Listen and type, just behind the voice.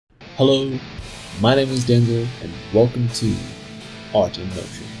Hello, my name is Denver and welcome to Art in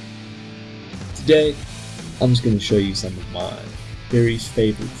Motion. Today, I'm just going to show you some of my very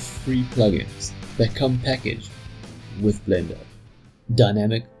favorite free plugins that come packaged with Blender.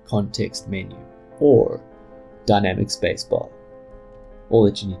 Dynamic Context Menu or Dynamic Spacebar. All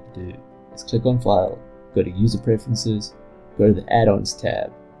that you need to do is click on File, go to User Preferences, go to the Add-ons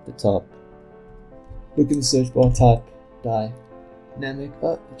tab at the top, look in the search bar, type Dynamic,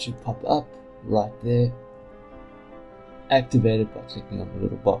 it should pop up right there. Activate it by clicking on the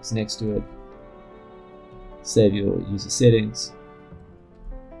little box next to it. Save your user settings,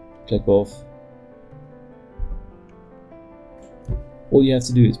 click off. All you have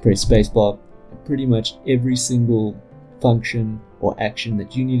to do is press spacebar, and pretty much every single function or action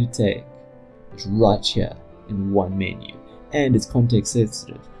that you need to take is right here in one menu, and it's context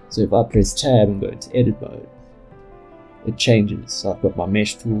sensitive. So if I press tab and go into edit mode, it changes. So I've got my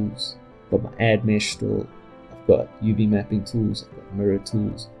mesh tools, I've got my add mesh tool, I've got UV mapping tools, I've got mirror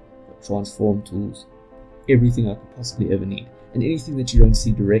tools, I've got transform tools, everything I could possibly ever need. And anything that you don't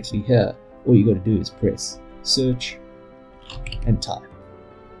see directly here, all you got to do is press search and type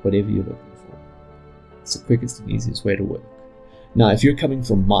whatever you're looking for. It's the quickest and easiest way to work. Now, if you're coming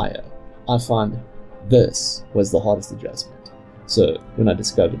from Maya, I find this was the hardest adjustment. So when I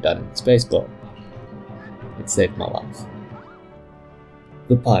discovered Dynamic Spacebar, it saved my life.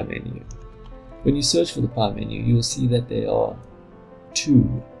 The pie menu. When you search for the pie menu, you'll see that there are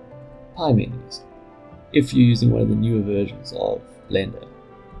two pie menus if you're using one of the newer versions of Blender.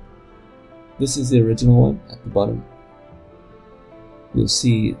 This is the original one at the bottom. You'll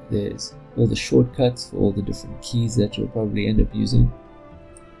see there's all the shortcuts for all the different keys that you'll probably end up using.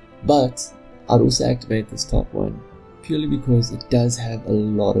 But I'd also activate this top one purely because it does have a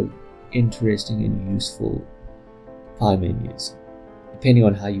lot of interesting and useful pie menus, depending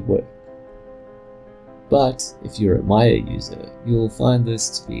on how you work. But if you're a Maya user, you'll find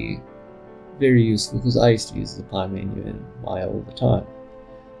this to be very useful because I used to use the pie menu in Maya all the time.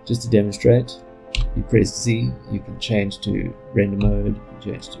 Just to demonstrate, you press Z, you can change to render mode, you can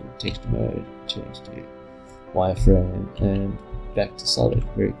change to texture mode, you can change to wireframe, and back to solid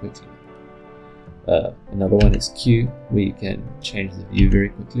very quickly. Another one is Q, where you can change the view very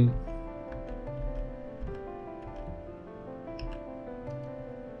quickly.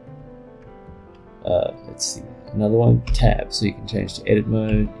 Let's see, another one, tab, so you can change to edit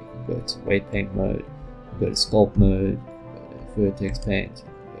mode, you can go to weight paint mode, you can go to sculpt mode, you can go to vertex paint,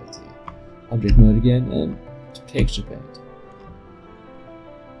 you can go to object mode again, and to texture paint.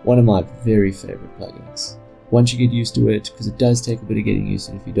 One of my very favorite plugins. Once you get used to it, because it does take a bit of getting used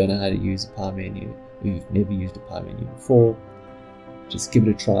to it if you don't know how to use a pie menu, or you've never used a pie menu before, just give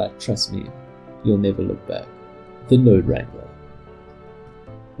it a try, trust me, you'll never look back. The Node Wrangler.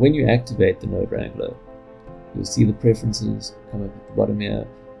 When you activate the Node Wrangler, you'll see the preferences come up at the bottom here.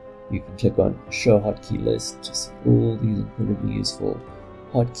 You can click on Show Hotkey List to see all these incredibly useful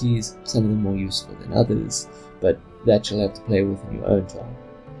hotkeys, some of them more useful than others, but that you'll have to play with in your own time.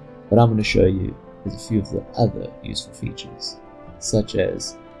 What I'm going to show you is a few of the other useful features, such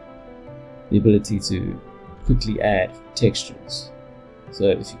as the ability to quickly add textures. So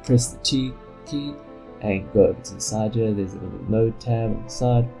if you press the T key and go over to the side here, there's a little node tab on the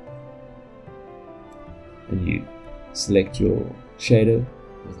side, and you select your shader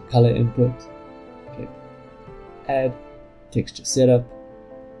with a color input, click add texture setup,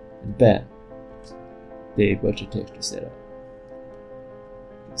 and bam, there you've got your texture setup.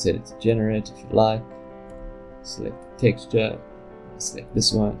 You can set it to generate if you like, select the texture, select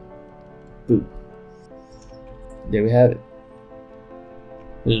this one, boom, there we have it.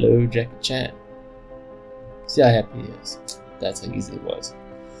 Hello Jackie Chan. See how happy he is. That's how easy it was.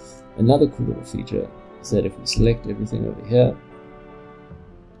 Another cool little feature is that if we select everything over here,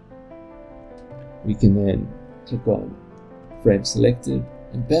 we can then click on frame selected,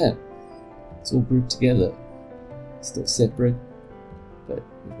 and bam, it's all grouped together. It's still separate, but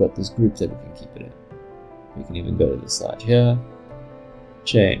we've got this group that we can keep it in. We can even go to the side here,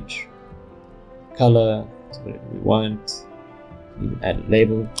 change color to whatever we want, even add a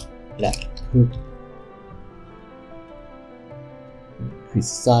label, black hood, increase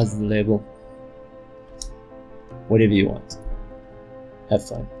the size of the label, whatever you want. Have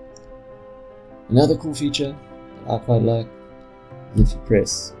fun. Another cool feature that I quite like is if you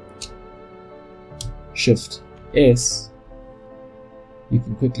press Shift S, you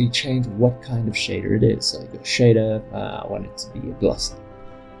can quickly change what kind of shader it is. So you go shader, I want it to be a glossy.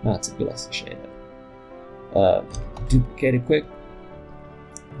 Now it's a glossy shader. Duplicate it quick.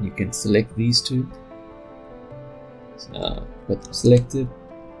 You can select these two. So now I've got them selected.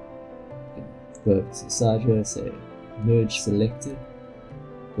 Go over to the side here, say merge selected,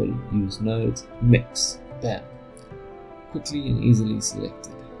 go to use nodes, mix, bam. Quickly and easily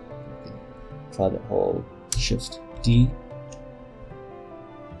selected. You can try that whole Shift D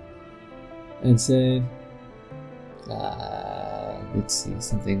and say, let's see,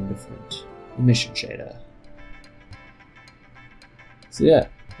 something different. Emission shader. So yeah,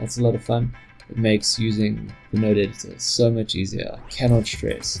 that's a lot of fun. It makes using the node editor so much easier. I cannot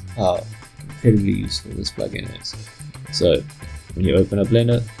stress how incredibly useful this plugin is. So when you open up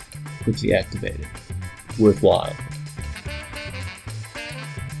Blender, quickly activate it. Worthwhile.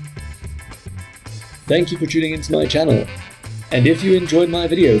 Thank you for tuning into my channel. And if you enjoyed my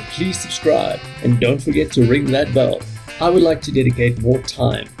video, please subscribe and don't forget to ring that bell. I would like to dedicate more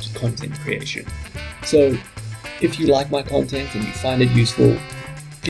time to content creation. So if you like my content and you find it useful,